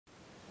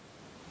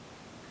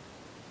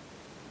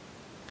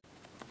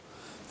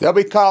They'll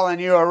be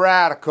calling you a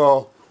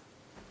radical.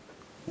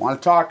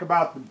 Want to talk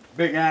about the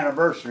big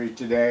anniversary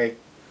today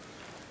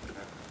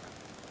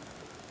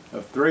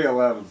of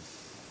 3/11.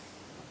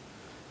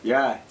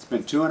 Yeah, it's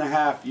been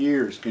 2.5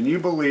 years. Can you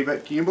believe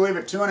it? Can you believe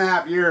it?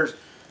 2.5 years.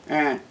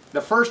 And the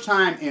first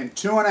time in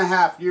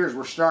 2.5 years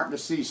we're starting to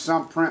see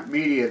some print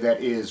media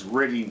that is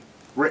written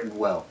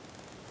well.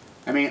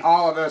 I mean,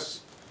 all of us,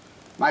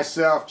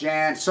 myself,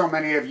 Jan, so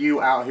many of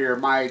you out here,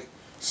 my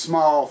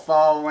small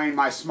following,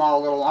 my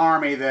small little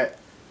army that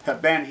have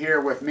been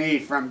here with me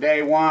from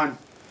day one.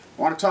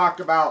 I want to talk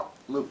about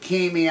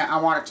leukemia. I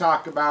want to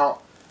talk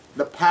about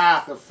the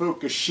path of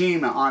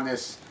Fukushima on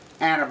this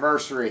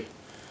anniversary.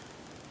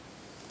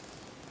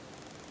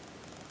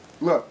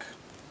 Look,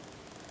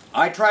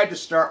 I tried to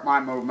start my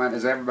movement,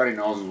 as everybody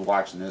knows who's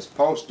watching this,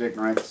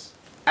 post-ignorance,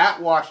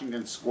 at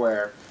Washington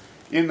Square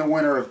in the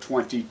winter of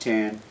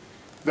 2010,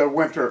 the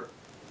winter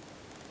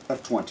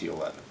of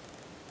 2011.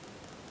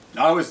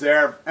 I was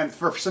there, and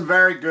for some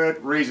very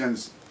good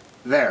reasons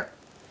there.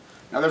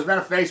 Now there's been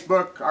a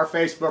Facebook, our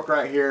Facebook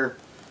right here,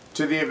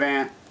 to the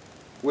event,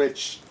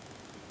 which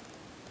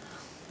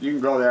you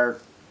can go there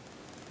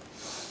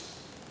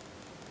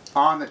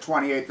on the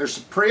 28th. There's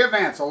some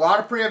pre-events, a lot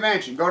of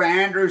pre-events. You can go to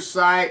Andrew's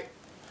site,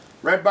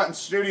 Red Button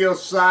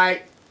Studios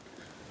site,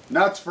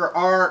 Nuts for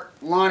Art,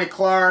 Lonnie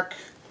Clark.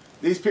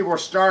 These people are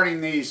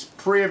starting these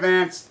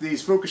pre-events,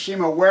 these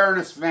Fukushima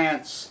awareness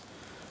events.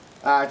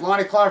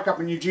 Lonnie Clark up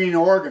in Eugene,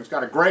 Oregon's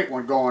got a great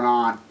one going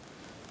on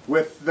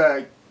with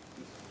the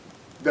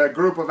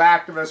group of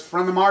activists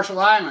from the Marshall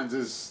Islands.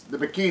 As the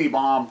bikini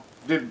bomb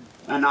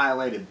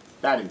annihilated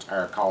that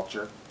entire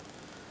culture.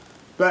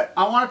 But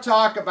I want to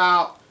talk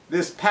about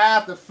this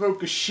path of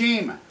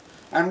Fukushima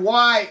and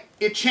why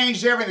it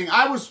changed everything.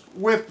 I was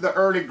with the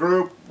early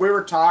group. We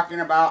were talking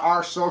about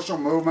our social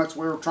movements.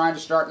 We were trying to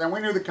start them.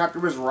 We knew the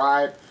country was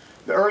ripe.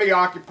 The early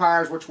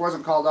occupiers, which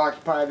wasn't called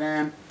Occupy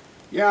then,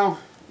 you know,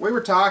 we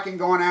were talking,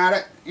 going at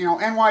it. You know,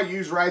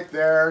 NYU's right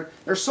there.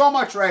 There's so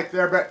much right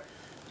there. But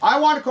I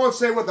want to quote,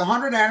 say, with the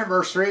 100th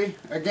anniversary,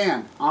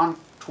 again, on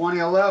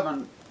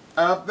 2011,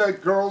 of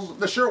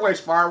the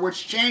shirtwaist fire,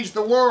 which changed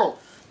the world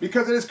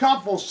because it has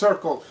come full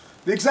circle.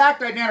 The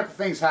exact identical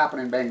things happen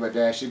in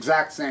Bangladesh,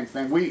 exact same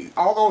thing.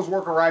 All those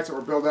worker rights that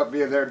were built up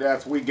via their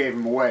deaths, we gave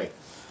them away.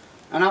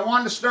 And I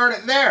wanted to start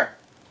it there.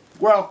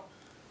 Well,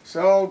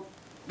 so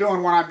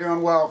doing what I'm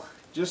doing, well,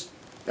 just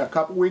a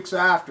couple weeks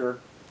after,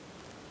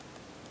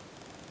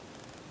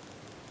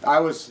 I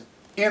was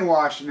in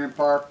Washington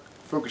Park,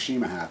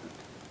 Fukushima happened.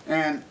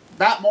 And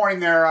that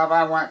morning thereof,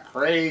 I went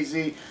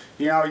crazy.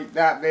 You know,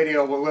 that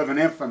video will live in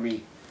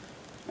infamy.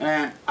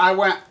 And I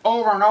went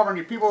over and over, and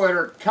you people that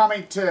are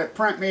coming to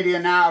print media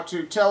now,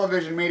 to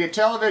television media,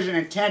 television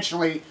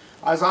intentionally,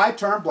 as I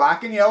term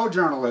black and yellow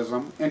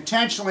journalism,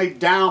 intentionally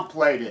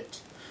downplayed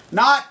it.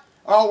 Not,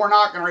 oh, we're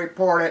not going to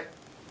report it.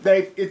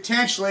 They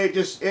intentionally,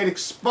 it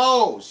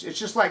exposed. It's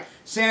just like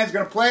Santa's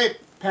going to play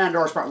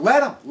Pandora's part.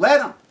 Let them.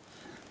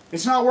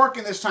 It's not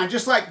working this time.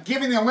 Just like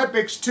giving the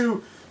Olympics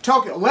to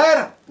Tokyo.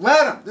 Let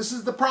them. This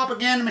is the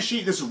propaganda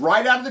machine. This is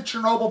right out of the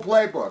Chernobyl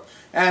playbook.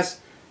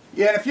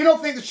 Yeah, if you don't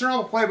think the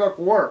Chernobyl playbook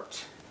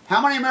worked, how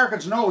many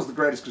Americans know it was the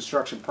greatest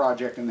construction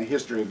project in the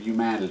history of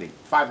humanity?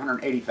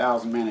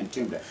 580,000 men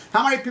entombed.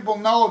 How many people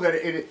know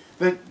that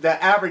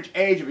the average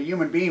age of a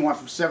human being went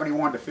from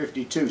 71 to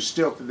 52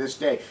 still to this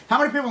day? How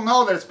many people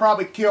know that it's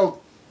probably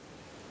killed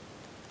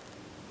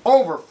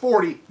over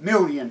 40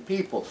 million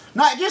people?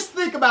 Now, just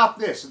think about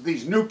this,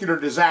 these nuclear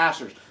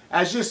disasters,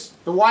 as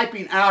just the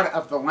wiping out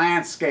of the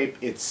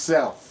landscape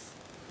itself,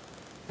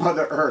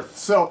 Mother Earth.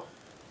 So,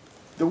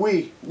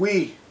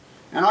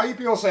 and all you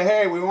people say,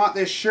 hey, we want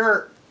this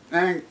shirt.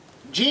 And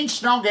Gene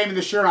Stone gave me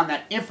the shirt on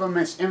that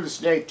infamous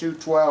day,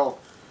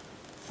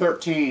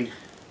 2/12/13,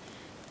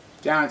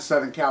 down in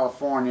Southern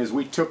California, as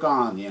we took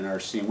on the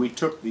NRC, and we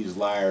took these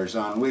liars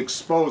on. We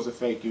exposed the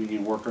fake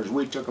union workers.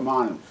 We took them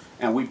on,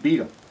 and we beat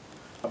them.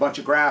 A bunch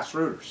of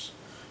grassrooters.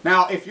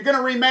 Now, if you're going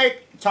to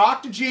remake,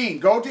 talk to Gene.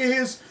 Go to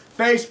his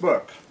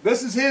Facebook.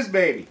 This is his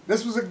baby.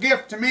 This was a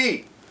gift to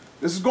me.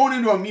 This is going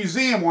into a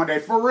museum one day,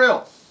 for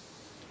real.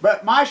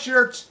 But my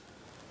shirts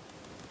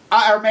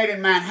are made in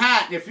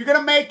Manhattan. If you're going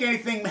to make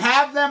anything,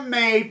 have them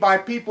made by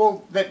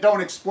people that don't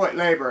exploit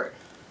labor.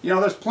 You know,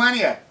 there's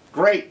plenty of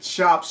great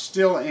shops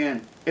still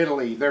in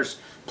Italy. There's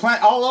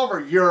plenty all over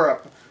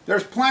Europe.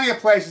 There's plenty of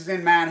places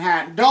in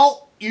Manhattan.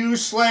 Don't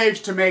use slaves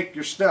to make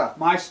your stuff.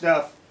 My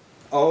stuff,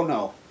 oh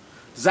no.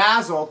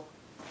 Zazzle,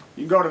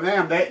 you can go to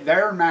them.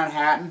 They're in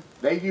Manhattan.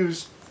 They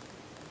use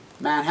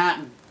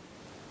Manhattan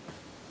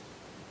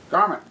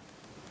garment.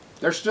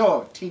 They're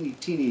still a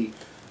teeny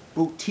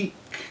boutique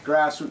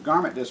grassroots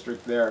garment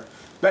district there.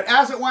 But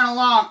as it went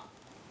along,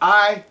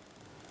 I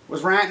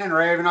was ranting and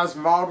raving. I was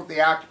involved with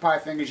the Occupy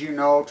thing, as you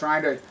know,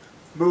 trying to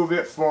move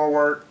it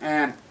forward.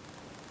 And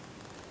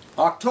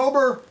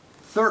October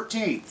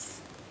 13th,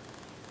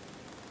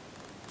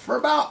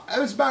 it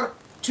was about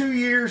 2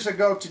 years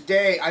ago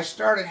today, I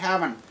started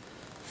having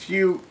a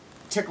few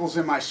tickles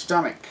in my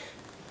stomach.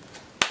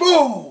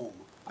 Boom!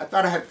 I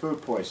thought I had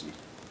food poisoning.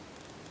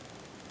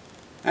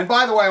 And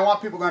by the way, I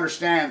want people to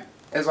understand,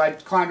 as I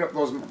climbed up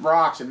those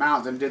rocks and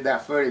mountains and did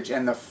that footage,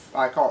 and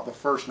I call it the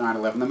first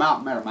 9/11, the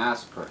Mountain Meadow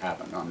Massacre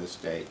happened on this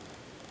day,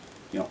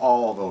 you know,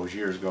 all those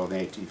years ago in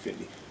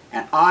 1850.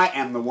 And I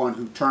am the one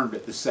who termed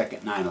it the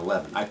second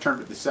 9/11. I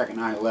termed it the second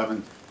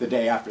 9/11 the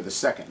day after the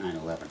second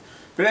 9/11.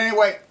 But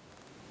anyway,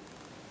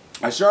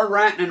 I started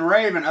ranting and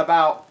raving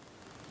about,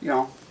 you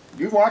know,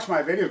 you watch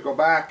my videos, go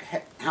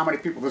back, how many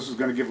people this is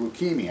going to give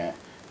leukemia.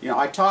 You know,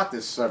 I taught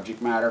this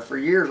subject matter for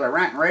years. I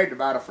ranted and raved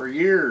about it for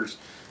years.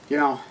 You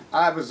know,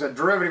 I was a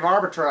derivative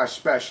arbitrage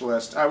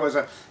specialist. I was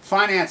a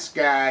finance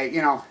guy.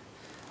 You know,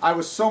 I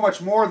was so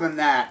much more than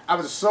that. I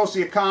was a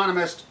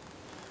socioeconomist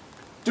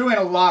doing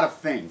a lot of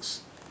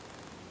things.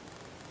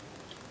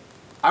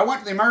 I went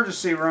to the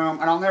emergency room,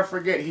 and I'll never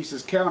forget, he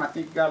says, Kevin, I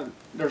think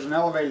there's an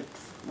elevated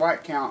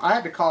flight count. I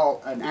had to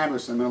call an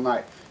ambulance in the middle of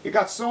the night. It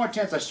got so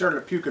intense I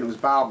started puking. It was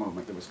bowel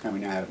movement that was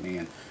coming out of me,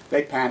 and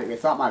they panicked. They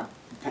thought my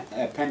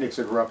appendix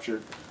had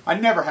ruptured. I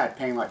never had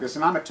pain like this,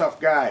 and I'm a tough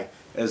guy.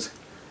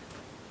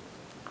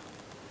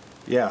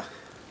 Yeah,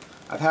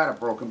 I've had a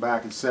broken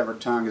back and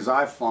severed tongue as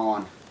I've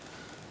fallen,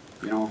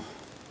 you know,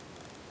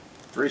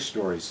 3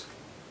 stories.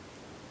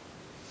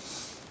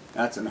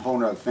 That's a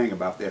whole other thing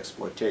about the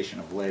exploitation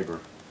of labor.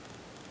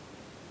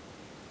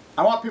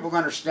 I want people to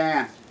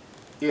understand,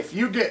 if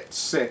you get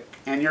sick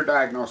and you're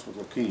diagnosed with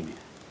leukemia,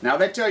 now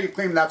they tell you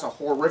leukemia, that's a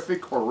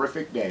horrific,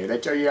 horrific day. They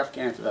tell you have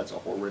cancer, that's a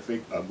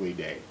horrific, ugly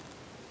day.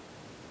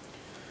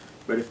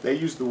 But if they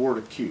use the word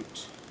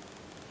acute,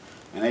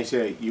 and they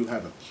say you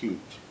have acute,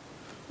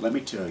 let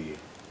me tell you,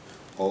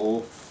 oh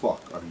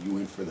fuck, are you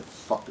in for the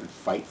fucking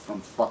fight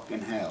from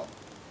fucking hell.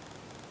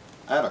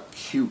 I have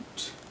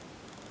acute.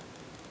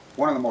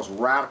 One of the most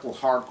radical,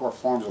 hardcore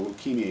forms of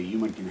leukemia a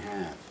human can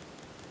have.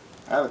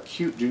 I have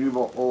acute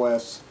Juvenile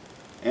OS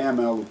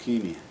AML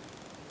leukemia.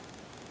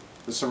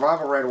 The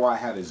survival rate of what I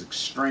have is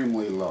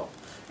extremely low.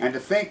 And to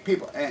think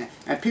people,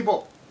 and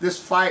people, this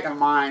fight of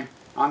mine,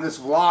 on this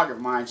vlog of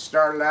mine,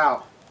 started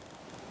out,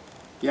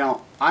 you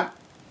know,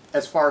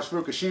 as far as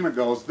Fukushima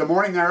goes, the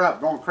morning they're up,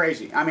 going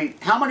crazy. I mean,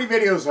 how many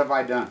videos have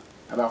I done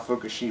about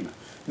Fukushima?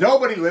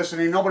 Nobody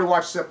listening, nobody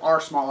watched except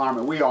our small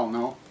army, we all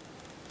know.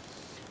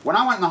 When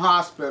I went in the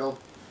hospital,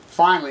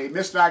 finally,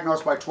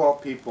 misdiagnosed by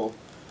 12 people,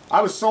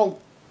 I was so,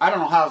 I don't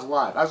know how I was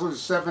alive. I was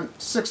losing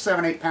 6,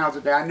 7, 8 pounds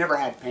a day. I never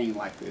had pain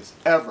like this,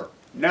 ever.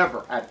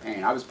 Never had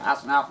pain. I was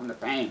passing out from the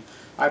pain.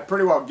 I'd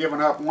pretty well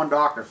given up. One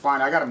doctor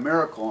finally, I got a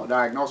miracle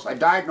diagnosis. I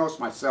diagnosed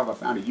myself. I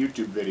found a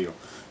YouTube video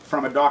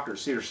from a doctor at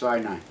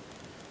Cedars-Sinai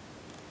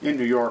in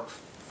New York,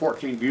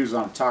 14 views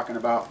on it, talking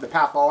about the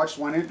pathologist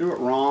went into it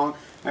wrong.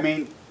 I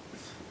mean,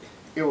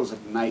 it was a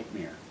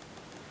nightmare.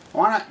 I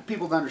want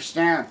people to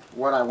understand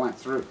what I went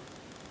through.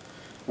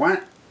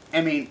 I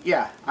mean,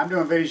 yeah, I'm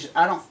doing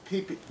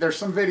videos. There's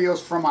some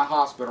videos from my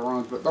hospital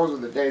rooms, but those are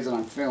the days that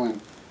I'm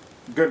feeling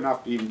good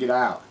enough to even get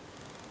out.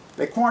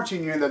 They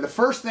quarantine you in there. The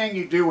first thing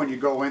you do when you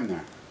go in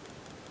there,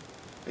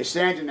 they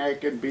stand you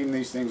naked, beam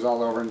these things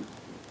all over. And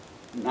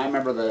I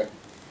remember the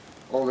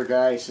older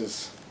guy, he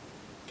says,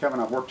 Kevin,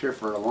 I've worked here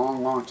for a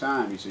long, long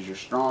time. He says, you're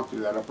strong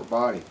through that upper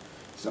body. He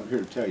says, I'm here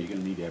to tell you, you're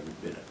going to need every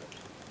bit of it.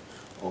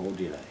 Oh,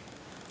 did I?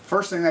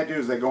 First thing they do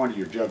is they go into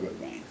your jugular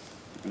vein.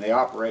 And they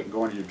operate and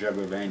go into your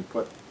jugular vein,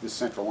 put this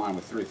central line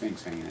with 3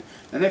 things hanging in it.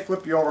 Then they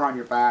flip you over on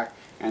your back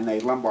and they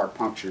lumbar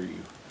puncture you.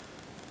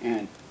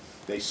 And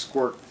they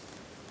squirt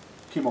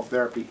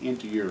chemotherapy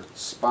into your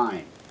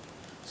spine.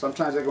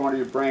 Sometimes they go into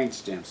your brain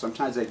stem.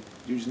 Sometimes they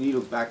use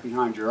needles back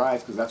behind your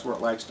eyes because that's where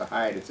it likes to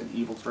hide. It's an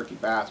evil, tricky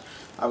bastard.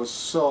 I was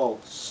so,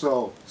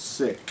 so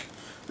sick.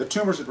 The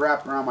tumors had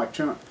wrapped around my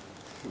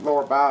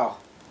lower bowel,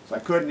 so I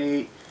couldn't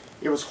eat.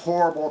 It was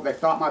horrible. They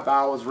thought my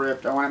bowel was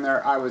ripped. I went in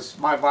there.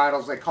 My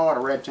vitals, they call it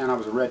a red 10. I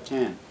was a red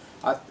 10.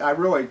 I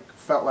really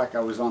felt like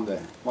I was on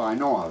the, well, I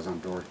know I was on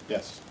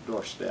death's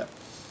doorstep.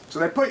 So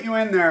they put you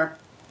in there,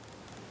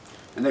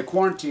 and they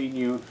quarantine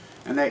you,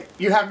 and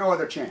you have no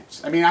other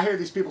chance. I mean, I hear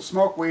these people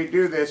smoke weed,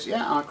 do this.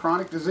 Yeah, on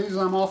chronic diseases,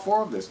 I'm all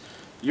for this.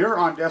 You're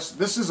on death.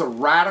 This is a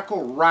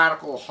radical,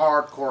 radical,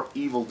 hardcore,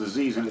 evil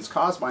disease, and it's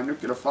caused by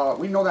nuclear fallout.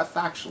 We know that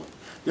factually.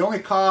 The only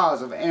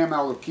cause of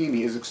AML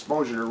leukemia is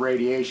exposure to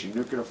radiation,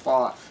 nuclear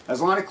fallout.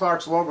 As Lonnie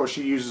Clark's logo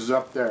she uses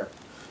up there,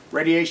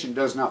 radiation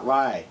does not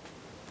lie.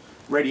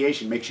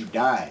 Radiation makes you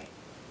die.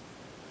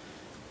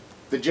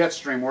 The jet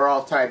stream, we're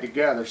all tied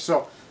together.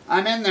 So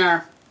I'm in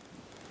there.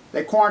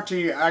 They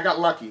quarantine you. I got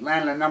lucky.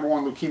 Landed the #1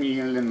 leukemia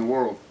unit in the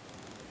world.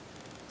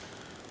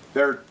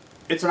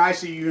 It's an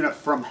ICU unit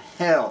from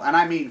hell, and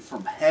I mean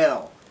from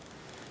hell.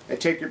 They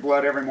take your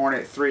blood every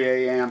morning at 3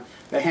 a.m.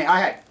 I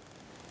had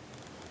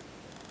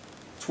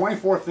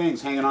 24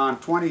 things hanging on,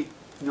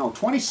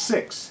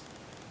 26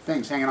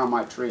 things hanging on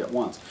my tree at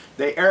once.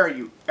 They arrow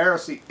you,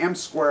 M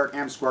squared,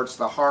 it's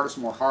the hardest,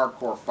 more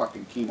hardcore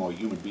fucking chemo a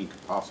human being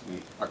could possibly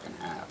fucking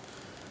have.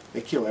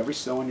 They kill every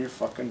cell in your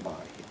fucking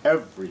body,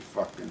 every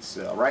fucking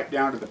cell, right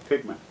down to the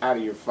pigment out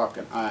of your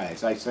fucking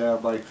eyes. I say,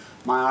 everybody,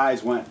 my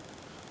eyes went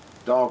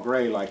dull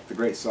gray like the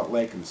Great Salt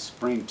Lake in the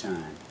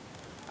springtime.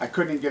 I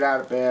couldn't get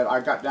out of bed. I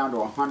got down to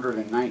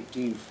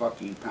 119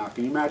 fucking pounds.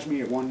 Can you imagine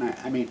me at one night?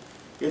 I mean,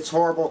 It's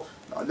horrible.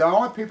 The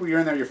only people you're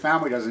in there, your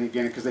family doesn't eat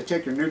it because they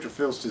take your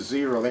neutrophils to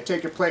 0. They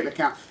take your platelet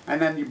count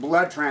and then you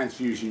blood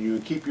transfusion you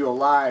and keep you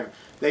alive.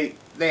 They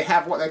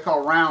have what they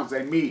call rounds.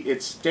 They meet.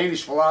 It's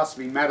Danish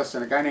philosophy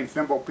medicine. A guy named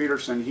Fimbo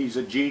Peterson, he's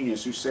a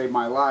genius who saved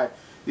my life.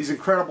 These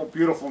incredible,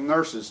 beautiful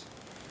nurses.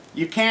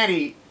 You can't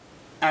eat.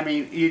 I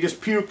mean, you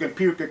just puke and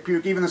puke and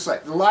puke. Even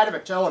the light of a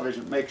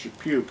television makes you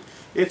puke.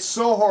 It's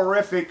so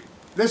horrific.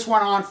 This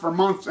went on for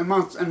months and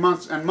months and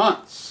months and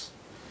months.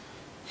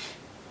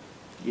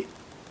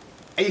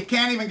 You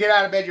can't even get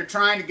out of bed. You're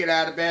trying to get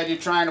out of bed. You're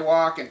trying to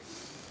walk. And,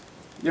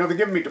 you know, they're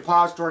giving me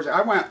depositories.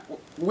 I went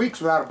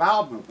weeks without a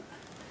bowel movement.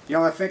 You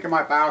know, I think of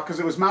my bowel because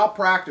it was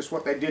malpractice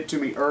what they did to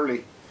me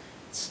early.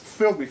 It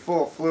filled me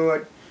full of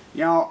fluid.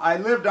 You know, I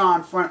lived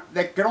on front.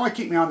 They could only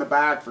keep me on the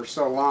back for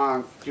so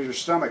long because your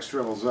stomach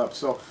shrivels up.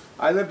 So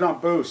I lived on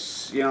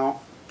booze, you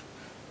know.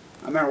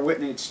 I remember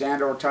Whitney would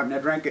stand over time and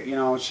I'd drink it, you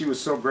know. She was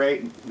so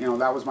great. And, you know,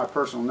 that was my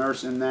personal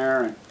nurse in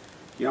there. And,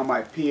 you know,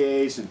 my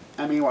PAs, and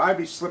I mean, well, I'd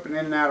be slipping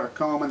in and out of a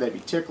coma, they'd be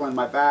tickling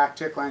my back,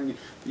 tickling,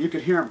 you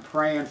could hear them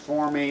praying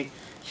for me,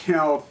 you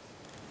know,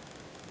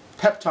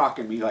 pep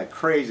talking me like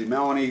crazy.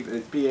 Melanie, the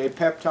PA,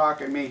 pep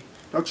talking me,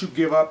 don't you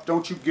give up,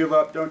 don't you give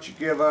up, don't you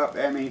give up.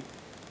 I mean,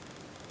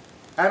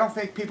 I don't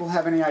think people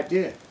have any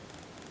idea.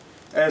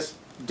 As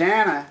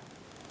Dana,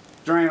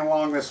 journeying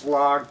along this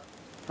vlog,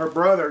 her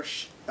brother,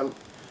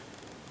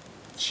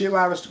 she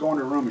allowed us to go in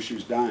her room as she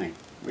was dying.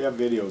 We have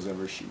videos of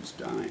her as she was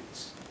dying.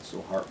 It's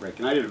so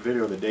heartbreaking. I did a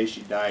video the day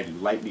she died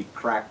and lightning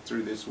cracked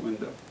through this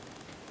window.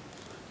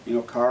 You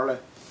know, Carla,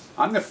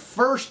 I'm the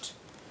first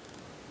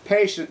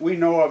patient we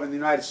know of in the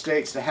United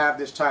States to have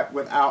this type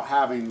without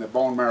having the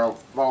bone marrow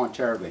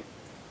voluntarily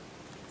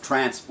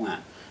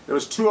transplant. There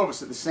was 2 of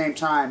us at the same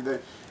time.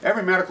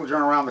 Every medical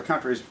journal around the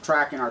country is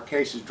tracking our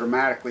cases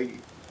dramatically.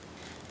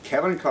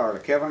 Kevin and Carla,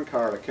 Kevin and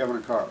Carla, Kevin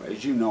and Carla.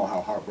 As you know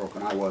how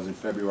heartbroken I was in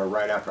February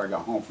right after I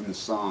got home from the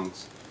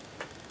songs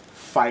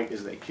fight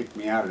as they kicked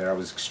me out of there. I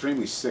was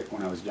extremely sick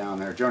when I was down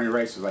there. Joni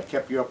Ray says, I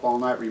kept you up all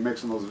night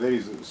remixing those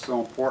videos. It was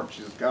so important.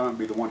 She's got to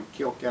be the one to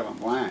kill Kevin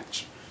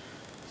Blanch.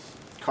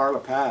 Carla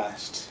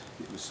passed.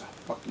 It was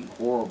fucking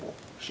horrible.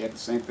 She had the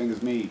same thing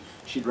as me.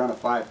 She'd run a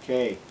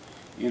 5K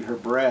in her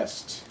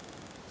breast.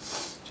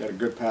 She had a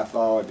good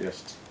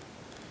pathologist.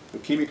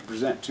 Leukemia can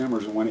present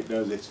tumors, and when it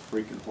does, it's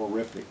freaking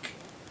horrific.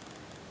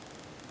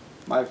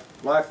 My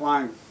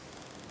lifeline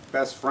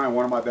best friend,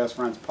 one of my best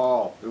friends,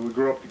 Paul, we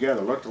grew up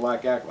together, looked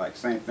alike, act like,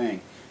 same thing.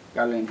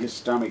 Got it in his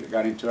stomach, it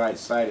got into the right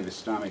side of his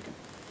stomach. And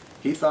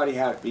he thought he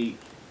had it beat.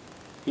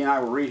 He and I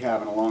were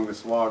rehabbing along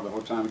this log the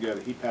whole time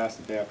together. He passed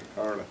the day after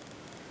Carla.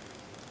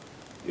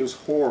 It was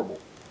horrible.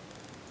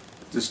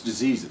 This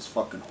disease is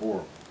fucking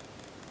horrible.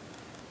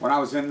 When I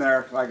was in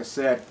there, like I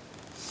said,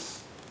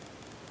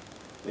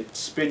 they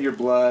spin your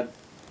blood,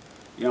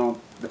 you know,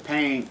 the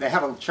pain, they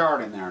have a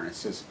chart in there and it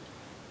says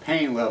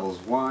pain levels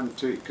 1,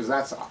 2, because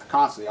that's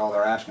constantly all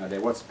they're asking today.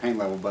 What's the pain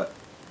level? But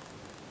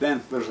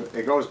then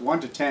it goes 1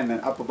 to 10,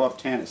 then up above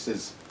 10 it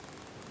says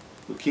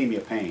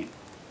leukemia pain.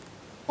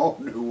 Whole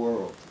new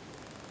world.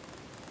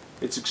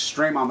 It's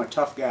extreme. I'm a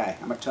tough guy.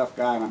 I'm a tough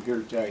guy, and I'm here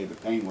to tell you the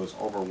pain was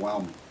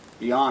overwhelming,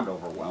 beyond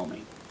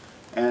overwhelming.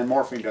 And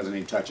morphine doesn't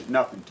even touch it.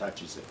 Nothing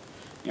touches it.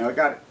 You know, it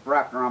got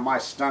wrapped around my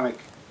stomach,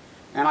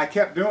 and I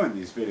kept doing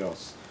these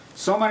videos.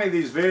 So many of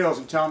these videos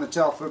and telling the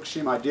tale of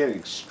Fukushima I did in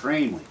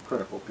extremely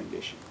critical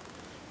condition.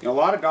 You know, a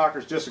lot of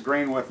doctors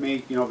disagreeing with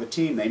me. You know, the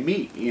team, they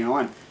meet, you know,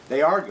 and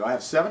they argue. I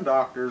have 7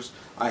 doctors.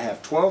 I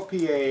have 12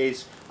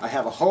 PAs. I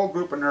have a whole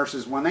group of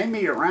nurses. When they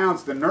meet at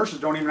rounds, the nurses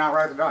don't even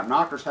outright the doctor.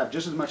 Doctors have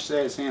just as much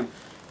say as him,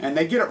 and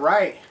they get it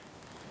right.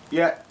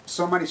 Yet,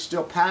 so many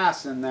still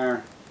pass in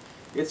there.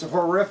 It's a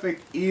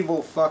horrific,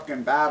 evil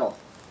fucking battle.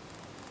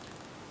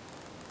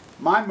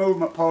 My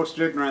movement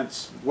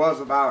post-ignorance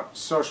was about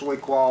social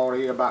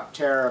equality, about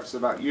tariffs,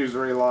 about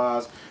usury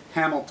laws,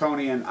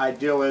 Hamiltonian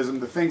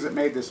idealism, the things that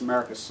made this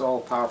America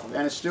so powerful,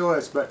 and it still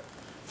is, but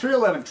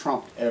 311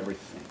 trumped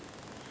everything.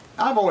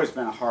 I've always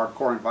been a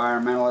hardcore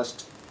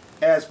environmentalist.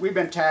 As we've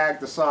been tagged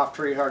the soft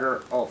tree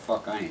hugger, oh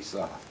fuck, I ain't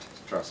soft.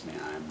 Trust me,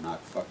 I am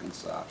not fucking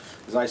soft.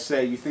 As I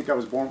say, you think I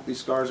was born with these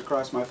scars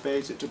across my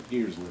face? It took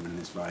years living in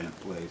this violent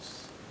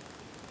place.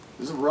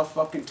 This is a rough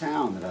fucking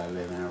town that I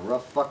live in. A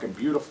rough fucking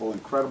beautiful,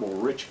 incredible,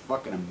 rich,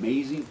 fucking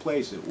amazing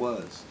place it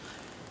was.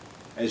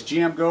 As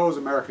GM goes,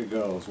 America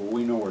goes. Well,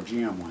 we know where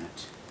GM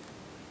went.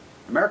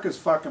 America's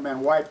fucking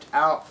been wiped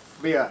out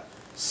via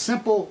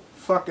simple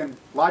fucking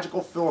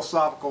logical,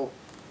 philosophical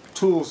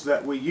tools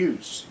that we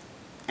use.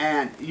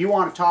 And you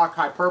want to talk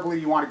hyperbole,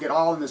 you want to get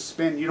all in this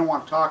spin, you don't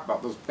want to talk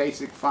about those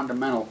basic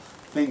fundamental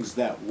things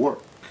that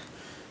work.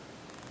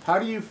 How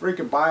do you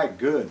freaking buy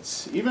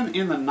goods, even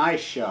in the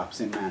nice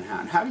shops in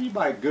Manhattan, how do you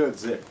buy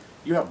goods that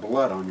you have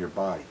blood on your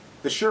body?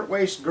 The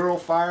shirtwaist girl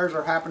fires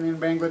are happening in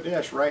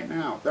Bangladesh right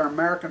now. They're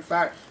American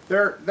fact.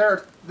 They're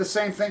the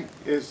same thing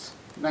as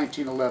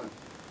 1911.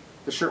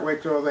 The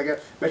shirtwaist girl they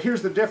get. But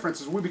here's the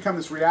difference: is we become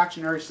this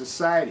reactionary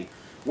society.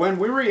 When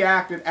we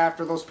reacted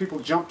after those people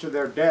jumped to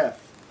their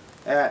death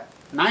at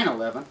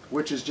 9/11,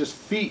 which is just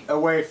feet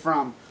away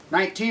from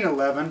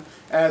 1911,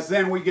 as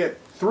then we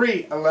get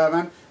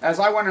 311, as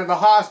I went into the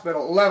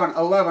hospital, 11,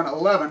 11,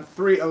 11,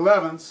 3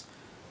 11s.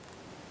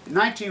 In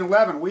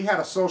 1911, we had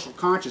a social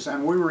conscience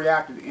and we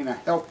reacted in a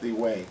healthy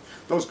way.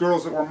 Those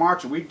girls that were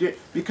marching, we did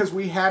because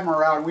we had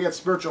morale and we had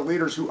spiritual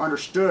leaders who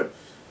understood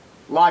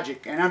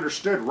logic and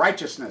understood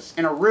righteousness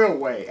in a real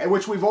way,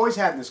 which we've always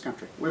had in this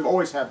country. We've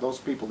always had those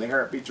people, the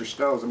Harriet Beecher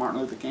Stowes, the Martin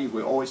Luther Kings,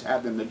 we always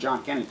had them, the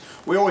John Kennedys.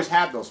 We always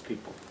had those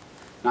people.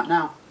 Not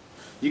now.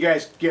 You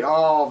guys get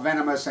all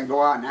venomous and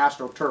go out and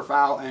astroturf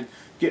out and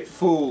get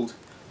fooled,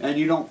 and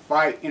you don't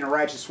fight in a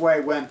righteous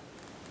way. When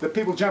the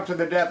people jumped to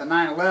their death at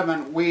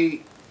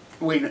 9/11,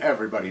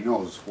 everybody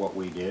knows what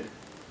we did.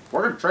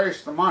 We're going to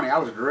trace the money. I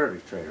was a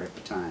derivative trader at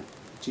the time.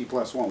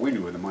 T+1. We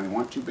knew where the money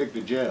went. Too big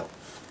to jail.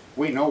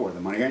 We know where the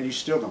money, and you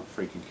still don't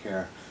freaking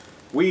care.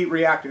 We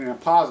reacted in a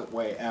positive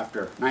way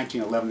after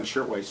 1911, the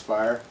Shirtwaist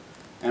Fire,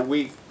 and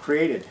we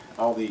created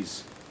all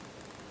these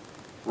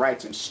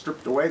rights and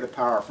stripped away the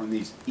power from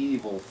these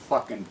evil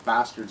fucking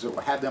bastards that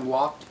had them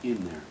locked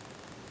in there.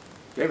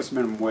 Gave us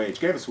minimum wage,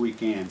 gave us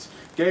weekends,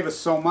 gave us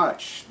so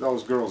much,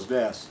 those girls'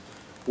 deaths.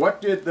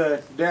 What did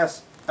the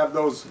deaths of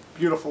those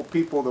beautiful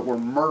people that were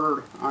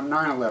murdered on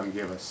 9/11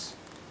 give us?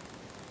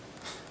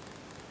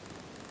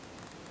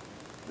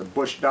 The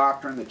Bush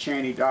Doctrine, the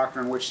Cheney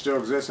Doctrine, which still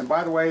exists. And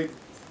by the way,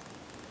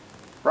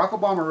 Barack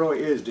Obama really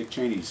is Dick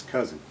Cheney's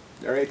cousin.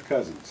 They're 8th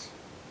cousins.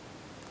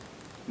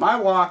 My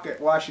walk at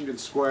Washington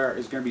Square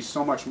is going to be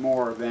so much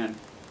more than...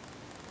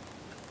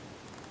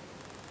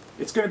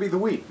 It's going to be the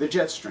week, the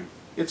jet stream.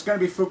 It's going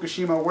to be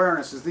Fukushima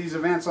awareness. As these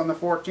events on the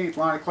 14th,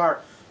 Lonnie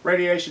Clark,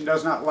 radiation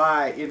does not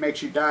lie, it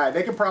makes you die.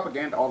 They can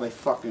propaganda all they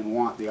fucking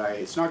want, the IA.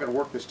 It's not going to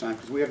work this time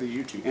because we have the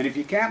YouTube. And if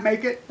you can't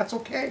make it, that's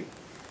okay.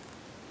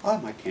 I'll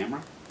have my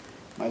camera.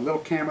 My little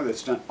camera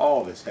that's done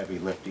all this heavy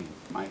lifting.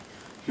 My,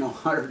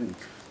 $159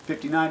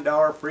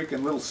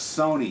 freaking little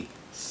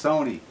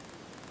Sony.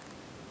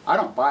 I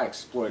don't buy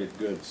exploited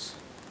goods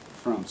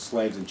from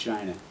slaves in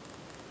China.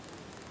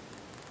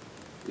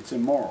 It's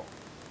immoral.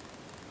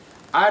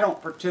 I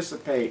don't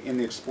participate in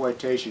the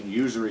exploitation,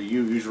 usury,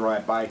 usury,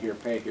 buy here,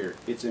 pay here.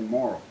 It's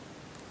immoral.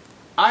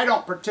 I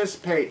don't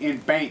participate in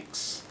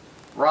banks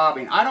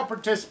robbing. I don't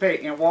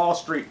participate in Wall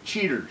Street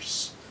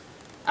cheaters.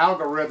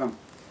 Algorithm.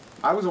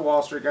 I was a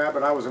Wall Street guy,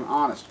 but I was an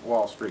honest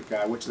Wall Street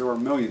guy, which there were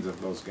millions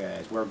of those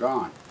guys. We're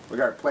gone. We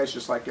got replaced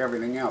just like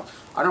everything else.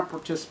 I don't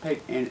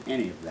participate in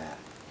any of that.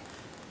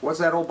 What's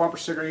that old bumper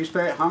sticker you used to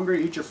pay?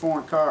 Hungry, eat your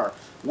foreign car.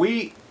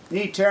 We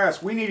need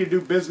tariffs. We need to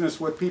do business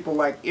with people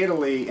like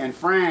Italy and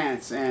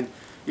France and,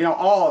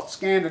 all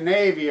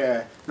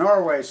Scandinavia,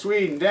 Norway,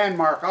 Sweden,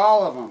 Denmark,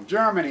 all of them.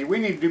 Germany, we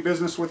need to do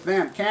business with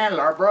them.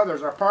 Canada, our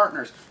brothers, our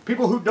partners.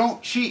 People who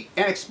don't cheat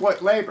and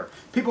exploit labor.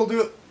 People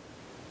do it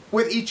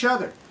with each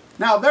other.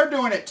 Now, they're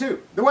doing it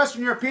too. The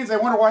Western Europeans, they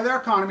wonder why their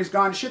economy's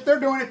gone to shit. They're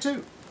doing it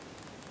too.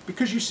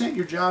 Because you sent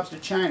your jobs to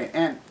China.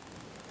 And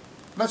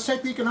let's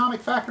take the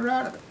economic factor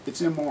out of it.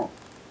 It's immoral.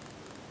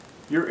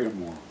 You're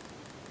immoral.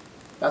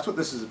 That's what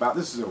this is about.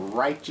 This is a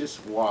righteous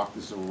walk.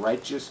 This is a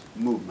righteous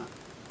movement.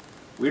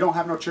 We don't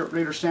have no church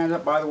leader stand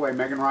up. By the way,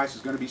 Megan Rice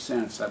is going to be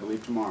sentenced, I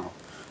believe, tomorrow.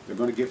 They're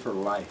going to give her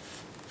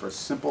life for a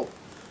simple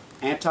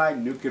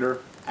anti-nuclear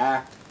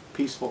act,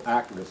 peaceful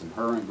activism.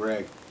 Her and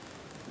Greg,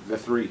 the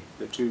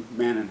two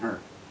men and her.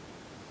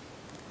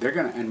 They're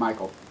going to, and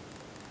Michael,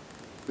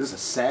 this is a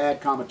sad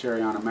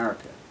commentary on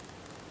America.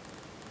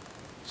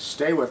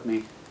 Stay with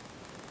me.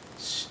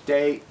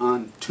 Stay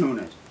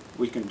untuned.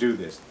 We can do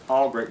this.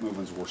 All great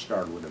movements were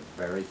started with a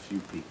very few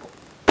people.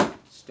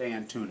 Stay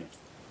untuned.